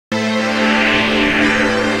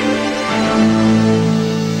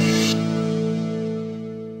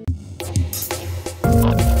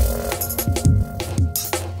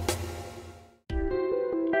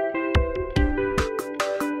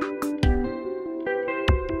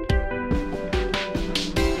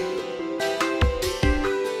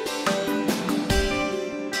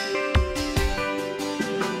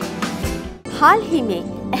हाल ही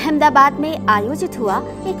में अहमदाबाद में आयोजित हुआ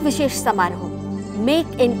एक विशेष समारोह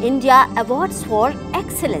make in India awards for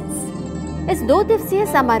excellence. इस 2 दिवसीय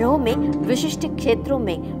समारोह में विशिष्ट क्षेत्रों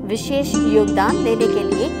में विशेष योगदान देने के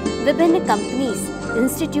लिए विभिन्न कंपनीज,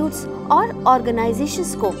 इंस्टीट्यूट्स और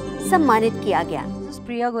ऑर्गेनाइजेशंस को सम्मानित किया गया।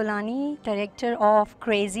 Priya Golani, Director of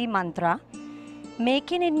Crazy Mantra.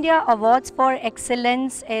 Make in India Awards for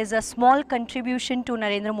Excellence is a small contribution to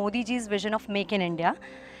Narendra Modi ji's vision of Make in India,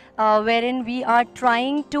 wherein we are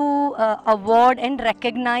trying to award and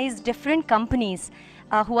recognize different companies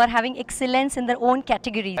who are having excellence in their own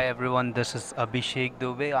categories. Hi everyone, this is Abhishek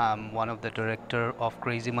Dubey. I'm one of the director of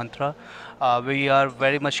Crazy Mantra. We are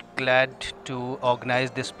very much glad to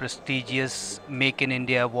organize this prestigious Make in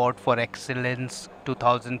India Award for Excellence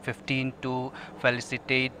 2015 to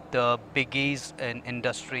felicitate the biggies in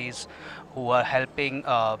industries who are helping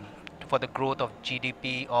for the growth of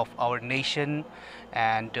GDP of our nation,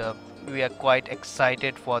 and we are quite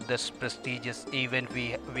excited for this prestigious event.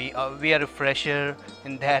 We are a fresher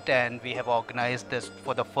in that, and we have organized this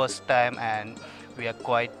for the first time, and we are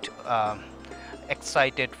quite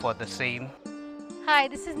excited for the same. Hi,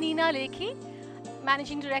 this is Neena Lekhi,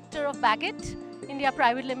 Managing Director of Baggett India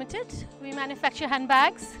Private Limited. We manufacture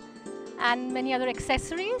handbags and many other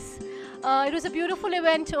accessories. It was a beautiful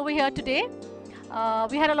event over here today.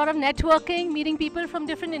 We had a lot of networking, meeting people from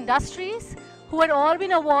different industries who had all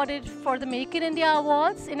been awarded for the Make in India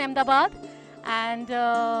Awards in Ahmedabad. And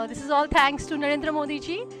this is all thanks to Narendra Modi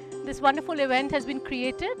ji. This wonderful event has been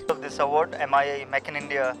created. Of this award, MIA Make in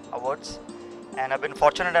India Awards, and I've been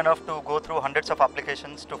fortunate enough to go through hundreds of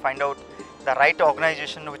applications to find out the right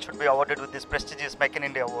organization which should be awarded with this prestigious Make in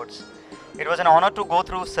India Awards. It was an honor to go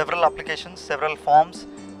through several applications, several forms.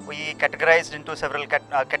 We categorized into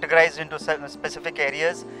specific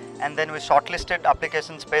areas, and then we shortlisted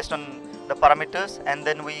applications based on the parameters, and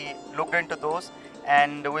then we looked into those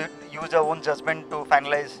and we used our own judgment to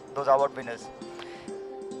finalize those award winners.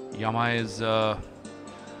 Yamaha is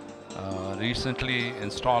recently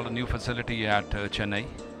installed a new facility at Chennai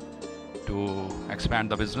to expand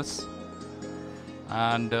the business,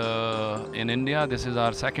 and in India this is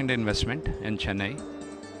our second investment in Chennai.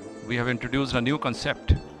 We have introduced a new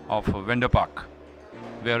concept of a vendor park,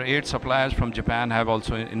 where 8 suppliers from Japan have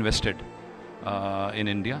also invested in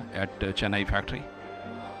India at Chennai factory.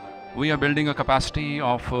 We are building a capacity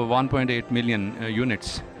of 1.8 million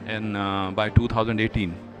units by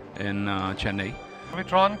 2018 in Chennai.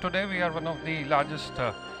 Trivitron, today we are one of the largest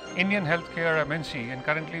Indian healthcare MNC, and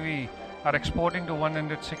currently we are exporting to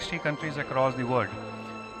 160 countries across the world.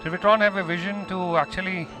 Trivitron have a vision to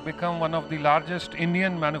actually become one of the largest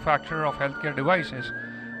Indian manufacturer of healthcare devices,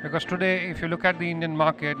 because today if you look at the Indian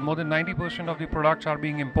market, more than 90% of the products are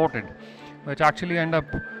being imported, which actually end up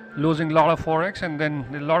losing a lot of forex, and then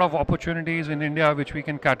a lot of opportunities in India which we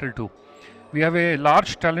can cater to. We have a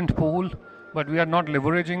large talent pool, but we are not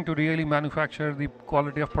leveraging to really manufacture the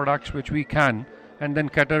quality of products which we can and then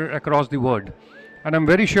cater across the world. And I'm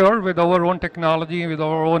very sure with our own technology, with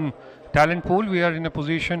our own talent pool, we are in a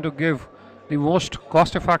position to give the most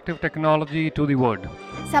cost-effective technology to the world.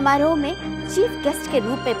 समारोह में chief guest के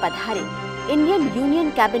रूप में पधारे Indian union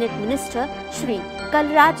cabinet minister Shri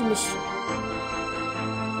Kalraj Mishra.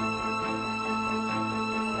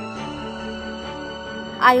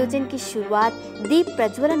 आयोजन की शुरुआत दीप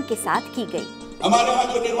प्रज्वलन के साथ की गई। हमारे यहाँ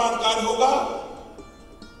जो निर्माण कार्य होगा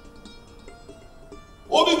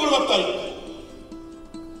वो भी गुणवत्ता युक्त है,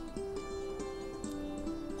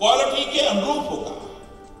 क्वालिटी के अनुरूप होगा,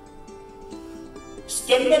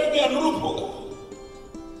 स्टैंडर्ड के अनुरूप होगा,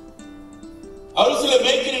 और इसलिए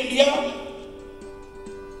मेक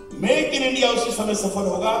इन इंडिया उसी समय सफल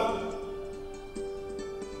होगा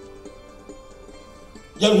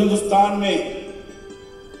जब हिंदुस्तान में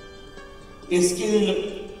स्किल्ड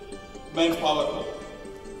मैन पावर हो।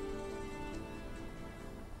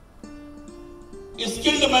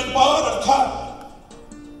 स्किल्ड मैन पावर अर्थात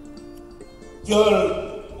केवल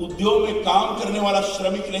उद्योग में काम करने वाला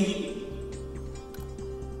श्रमिक नहीं,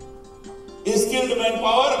 स्किल्ड मैन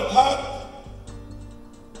पावर अर्थात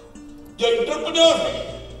जो एंटरप्रेन्योर है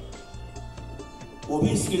वो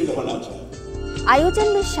भी स्किल्ड होना चाहिए। आयोजन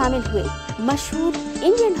में शामिल हुए मशहूर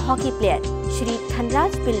Indian hockey player Shri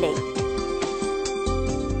Dhanraj Pillai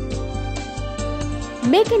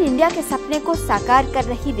make in India के सपने को साकार कर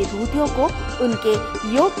रही विभूतियों को उनके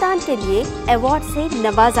योगदान के लिए अवार्ड से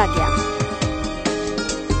नवाजा गया।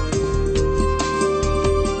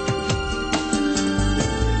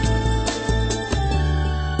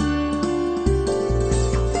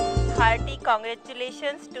 Hearty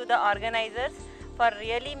congratulations to the organizers for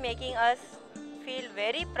really making us feel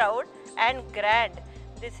very proud and grand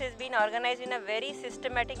this has been organized in a very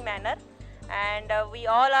systematic manner, and we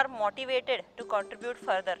all are motivated to contribute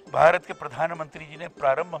further. Bharat के प्रधानमंत्री जी ने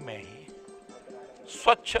प्रारंभ में ही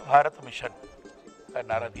स्वच्छ Bharat mission का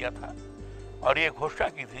नारा दिया था और ये घोषणा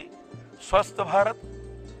की थी, स्वस्थ भारत,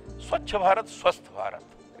 स्वच्छ भारत, स्वस्थ भारत।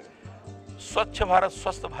 स्वच्छ भारत,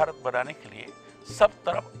 स्वस्थ भारत बनाने के लिए सब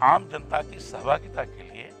तरफ आम जनता की सहभागिता के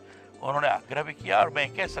लिए उन्होंने आग्रह भी किया और मैं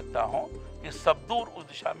कह सकता हूं कि सब दूर उस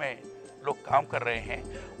दिशा में लोग काम कर रहे हैं।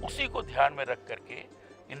 उसी को ध्यान में रख करके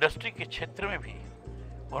इंडस्ट्री के क्षेत्र में भी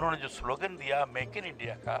उन्होंने जो स्लोगन दिया मेक इन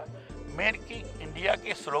इंडिया का, मेक इन इंडिया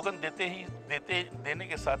के स्लोगन देने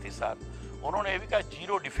के साथ ही साथ उन्होंने ये भी कहा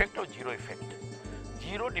जीरो डिफेक्ट और जीरो इफेक्ट।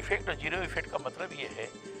 जीरो डिफेक्ट और जीरो इफेक्ट का मतलब ये है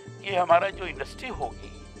कि हमारा जो इंडस्ट्री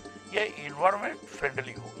होगी ये इन्वायरमेंट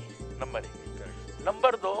फ्रेंडली होगी, नंबर 1।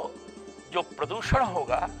 नंबर 2, जो प्रदूषण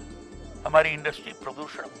होगा हमारी इंडस्ट्री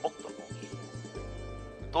प्रदूषण मुक्त होगी,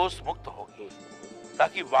 दोष मुक्त होगी,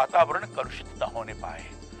 ताकि वातावरण कलुषित न होने पाए।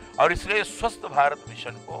 और इसलिए स्वस्थ भारत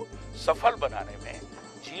मिशन को सफल बनाने में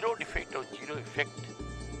जीरो डिफेक्ट और जीरो इफेक्ट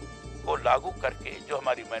को लागू करके जो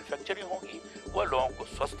हमारी मैन्युफैक्चरिंग होगी वो लोगों को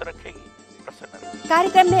स्वस्थ रखेगी, प्रसन्न रखेगी।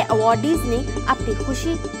 कार्यक्रम में अवॉर्डीज ने अपनी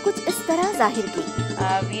खुशी कुछ इस तरह जाहिर की।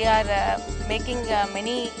 We are making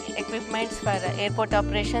many equipments for airport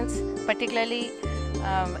operations, particularly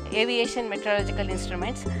aviation meteorological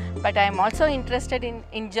instruments, but I am also interested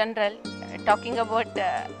in general talking about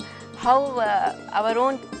how our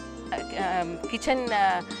own kitchen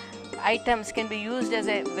items can be used as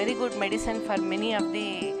a very good medicine for many of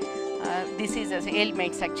the diseases,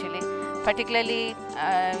 ailments actually, particularly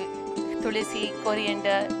tulsi,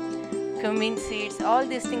 coriander, cumin seeds. All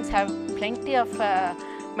these things have plenty of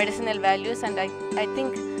medicinal values, and I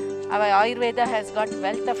think our Ayurveda has got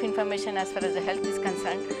wealth of information as far as the health is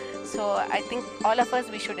concerned. So I think all of us,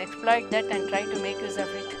 we should exploit that and try to make use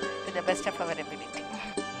of it to the best of our ability.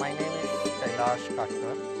 My name is Kailash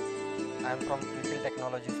Katkar. I am from Quickhill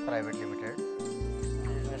Technologies Private Limited.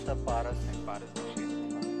 This is Mr. Paras.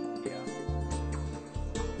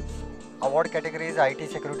 Award category is IT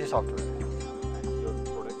security software.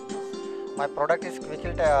 My product is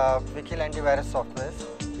Quickhill antivirus software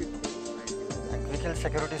and Quickhill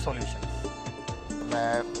security solutions.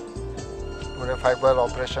 मैं पूरे fibre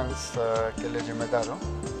operations के लिए जिम्मेदार हूँ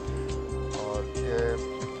और ये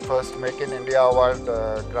first make in India award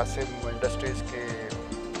Grasim industries की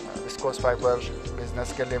viscous fibre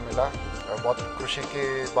business के लिए मिला और बहुत खुशी की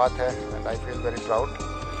बात है and I feel very proud.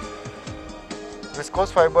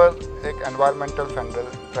 Viscous fibre एक एनवायरमेंटल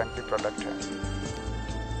फ्रेंडली प्रोडक्ट है।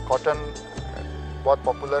 कॉटन बहुत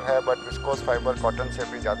पॉपुलर है बट विस्कोस फाइबर कॉटन से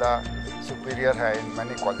भी ज़्यादा सुपीरियर है in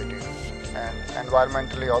many qualities and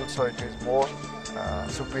environmentally also it is more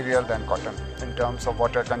superior than cotton in terms of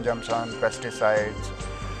water consumption, pesticides,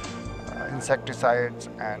 insecticides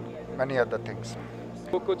and many other things.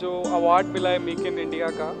 को जो award मिला है मेक इन इंडिया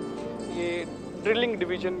का, ये ड्रिलिंग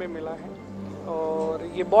डिवीज़न में मिला है और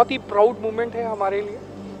ये बहुत ही प्राउड मोमेंट है हमारे लिए।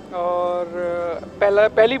 और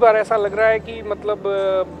पहली बार ऐसा लग रहा है कि मतलब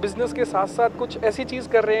बिज़नेस के साथ साथ कुछ ऐसी चीज़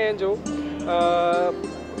कर रहे हैं जो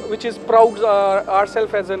which is proud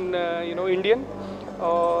ourselves as an Indian।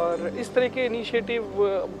 और इस तरह के इनिशिएटिव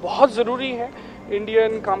बहुत ज़रूरी है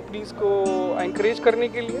इंडियन कंपनीज़ को एनकरेज करने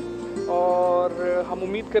के लिए और हम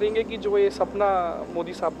उम्मीद करेंगे कि जो ये सपना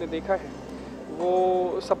मोदी साहब ने देखा है वो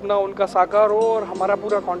सपना उनका साकार हो और हमारा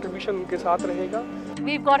पूरा कंट्रीब्यूशन उनके साथ रहेगा।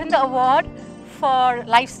 We've gotten the award for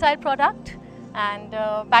lifestyle product and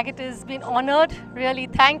Bagot has been honored. Really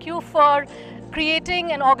thank you for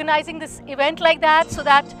creating and organizing this event like that so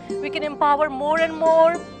that we can empower more and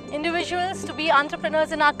more individuals to be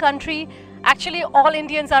entrepreneurs in our country. Actually, all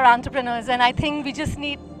Indians are entrepreneurs and I think we just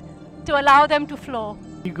need to allow them to flow.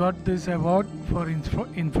 We got this award for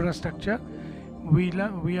infrastructure. We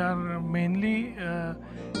are mainly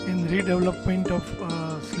in redevelopment of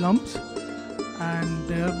slums and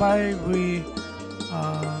thereby we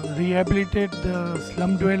rehabilitate the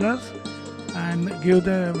slum dwellers and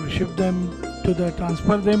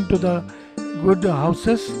transfer them to the good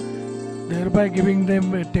houses, thereby giving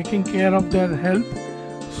them, taking care of their health.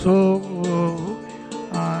 So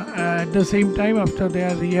at the same time, after they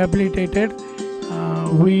are rehabilitated,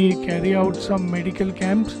 we carry out some medical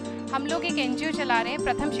camps. हम लोग एक NGO चला रहे हैं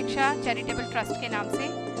प्रथम शिक्षा charitable trust के नाम से,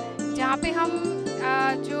 जहाँ पे हम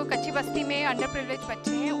जो कच्ची बस्ती में अंडर प्रिविलेज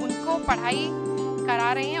बच्चे हैं उनको पढ़ाई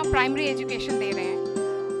करा रहे हैं और प्राइमरी एजुकेशन दे रहे हैं।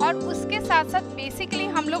 और उसके साथ साथ बेसिकली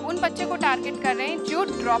हम लोग उन बच्चों को टारगेट कर रहे हैं जो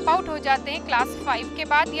ड्रॉप आउट हो जाते हैं क्लास 5 के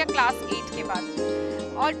बाद या क्लास 8 के बाद।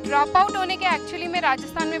 और ड्रॉप आउट होने के एक्चुअली में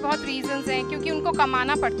राजस्थान में बहुत रीजंस हैं, क्योंकि उनको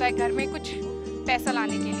कमाना पड़ता है घर में कुछ पैसा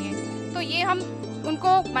लाने के लिए। तो ये हम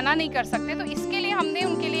उनको मना नहीं कर सकते। तो इसके लिए हमने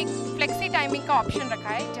उनके लिए एक फ्लेक्सी टाइमिंग का ऑप्शन रखा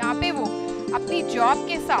है, जहाँ पे वो अपनी जॉब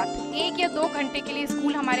के साथ 1 या 2 घंटे के लिए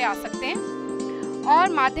स्कूल हमारे आ सकते हैं। और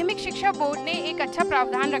माध्यमिक शिक्षा बोर्ड ने एक अच्छा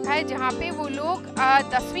प्रावधान रखा है, जहाँ पे वो लोग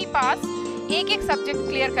 10वीं पास एक सब्जेक्ट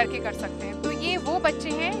क्लियर करके कर सकते हैं। तो ये वो बच्चे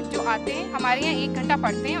हैं जो आते हैं हमारे यहाँ 1 घंटा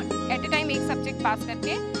पढ़ते हैं, एट ए टाइम एक सब्जेक्ट पास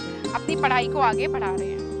करके अपनी पढ़ाई को आगे बढ़ा रहे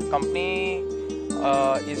हैं। Company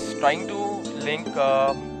is trying to link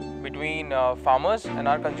between farmers and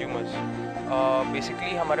our consumers.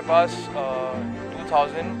 Basically हमारे पास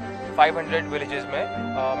 2500 विलेजेस में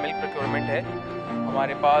मिल्क प्रोक्योरमेंट है।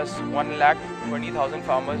 हमारे पास 1,20,000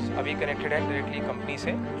 फार्मर्स अभी कनेक्टेड हैं डायरेक्टली कंपनी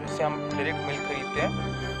से, जिससे हम डायरेक्ट मिल्क खरीदते हैं,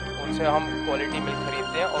 उनसे हम क्वालिटी मिल्क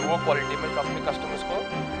खरीदते हैं और वो क्वालिटी मिल्क अपने कस्टमर्स को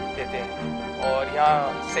देते हैं। और यहाँ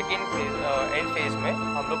सेकेंड एंड फेज़ में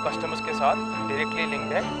हम लोग कस्टमर्स के साथ डायरेक्टली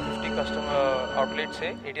लिंक्ड है 50 कस्टमर आउटलेट से,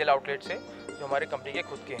 ATL आउटलेट से, जो हमारे कंपनी के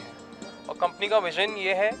खुद के हैं। और कंपनी का विज़न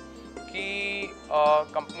ये है कि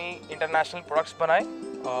कंपनी इंटरनेशनल प्रोडक्ट्स बनाए,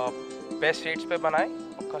 बेस्ट रेट्स पे बनाए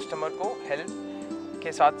और कस्टमर को हेल्प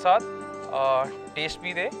के साथ साथ टेस्ट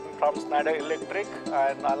भी दे। From Schneider Electric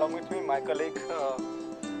and along with me my colleague.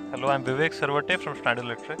 Hello, I'm Vivek Sarvate from Schneider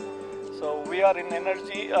Electric. So we are in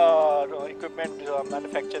energy equipment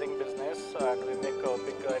manufacturing business, and we make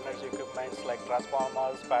big energy equipments like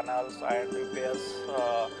transformers, panels and UPS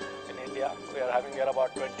in India. We are having here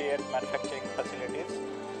about 28 manufacturing facilities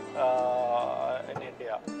in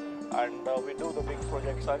India, and we do the big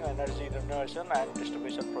projects on energy renovation and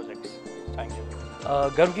distribution projects. Thank you.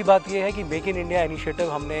 गर्व की बात यह है कि make in India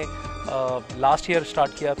initiative हमने last year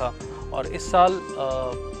start किया था, और इस साल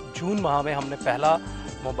जून माह में हमने पहला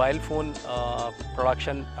मोबाइल फ़ोन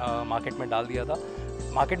प्रोडक्शन मार्केट में डाल दिया था।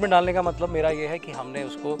 मार्केट में डालने का मतलब मेरा ये है कि हमने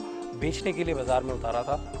उसको बेचने के लिए बाज़ार में उतारा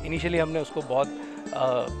था। इनिशियली हमने उसको बहुत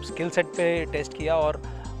स्किल सेट पे टेस्ट किया और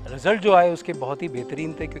रिज़ल्ट जो आए उसके बहुत ही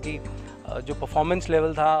बेहतरीन थे, क्योंकि जो परफॉर्मेंस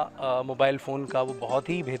लेवल था मोबाइल फ़ोन का वो बहुत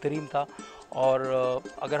ही बेहतरीन था। और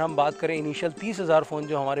अगर हम बात करें इनिशियल 30,000 फ़ोन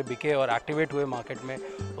जो हमारे बिके और एक्टिवेट हुए मार्केट में,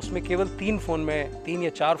 उसमें केवल 3 या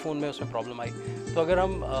 4 फ़ोन में उसमें प्रॉब्लम आई। तो अगर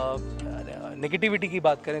हम नेगेटिविटी की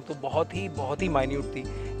बात करें तो बहुत ही माइन्यूट थी।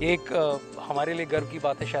 ये एक हमारे लिए गर्व की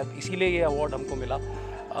बात है, शायद इसीलिए ये अवार्ड हमको मिला।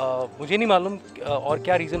 मुझे नहीं मालूम और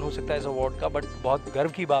क्या रीज़न हो सकता है इस अवार्ड का, बट बहुत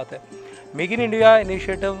गर्व की बात है। मेक इन इंडिया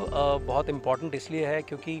इनिशिएटिव बहुत इम्पॉर्टेंट इसलिए है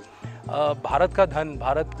क्योंकि भारत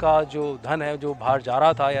का जो धन है जो बाहर जा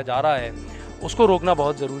रहा था या जा रहा है, उसको रोकना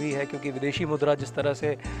बहुत ज़रूरी है, क्योंकि विदेशी मुद्रा जिस तरह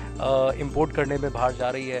से इंपोर्ट करने में बाहर जा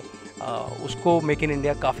रही है, उसको मेक इन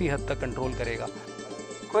इंडिया काफ़ी हद तक कंट्रोल करेगा।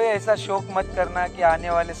 कोई ऐसा शौक मत करना कि आने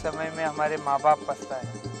वाले समय में हमारे माँ बाप पछताए।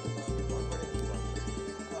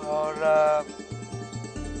 और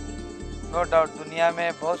नो डाउट दुनिया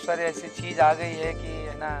में बहुत सारी ऐसी चीज़ आ गई है कि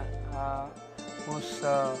है ना, उस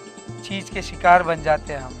चीज़ के शिकार बन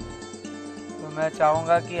जाते हैं हम। तो मैं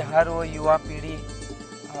चाहूँगा कि हर वो युवा पीढ़ी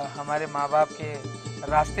हमारे माँ बाप के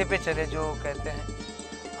रास्ते पे चले जो कहते हैं,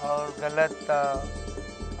 और गलत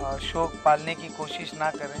शौक पालने की कोशिश ना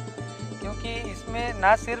करें, क्योंकि इसमें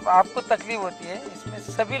ना सिर्फ आपको तकलीफ़ होती है, इसमें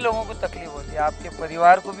सभी लोगों को तकलीफ़ होती है। आपके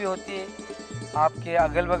परिवार को भी होती है, आपके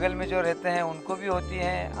अगल बगल में जो रहते हैं उनको भी होती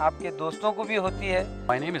है, आपके दोस्तों को भी होती है।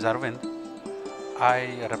 My name is Arvind. I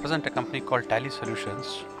represent a company called Tally Solutions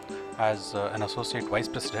as an associate vice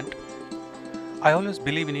president. I always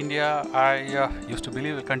believe in India. I used to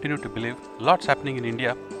believe, continue to believe. Lots happening in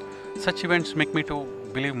India. Such events make me to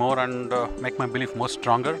believe more and make my belief more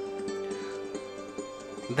stronger.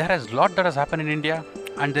 There is a lot that has happened in India,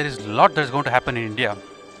 and there is a lot that is going to happen in India.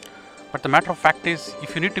 But the matter of fact is,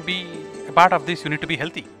 if you need to be a part of this, you need to be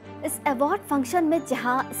healthy. इस award function में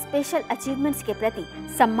जहां special achievements के प्रति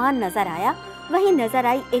सम्मान नजर आया, वहीं नजर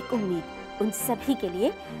आई एक उम्मीद उन सभी के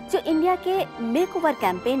लिए जो इंडिया के मेकओवर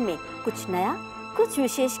कैंपेन में कुछ नया, कुछ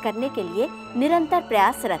विशेष करने के लिए निरंतर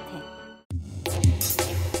प्रयासरत हैं।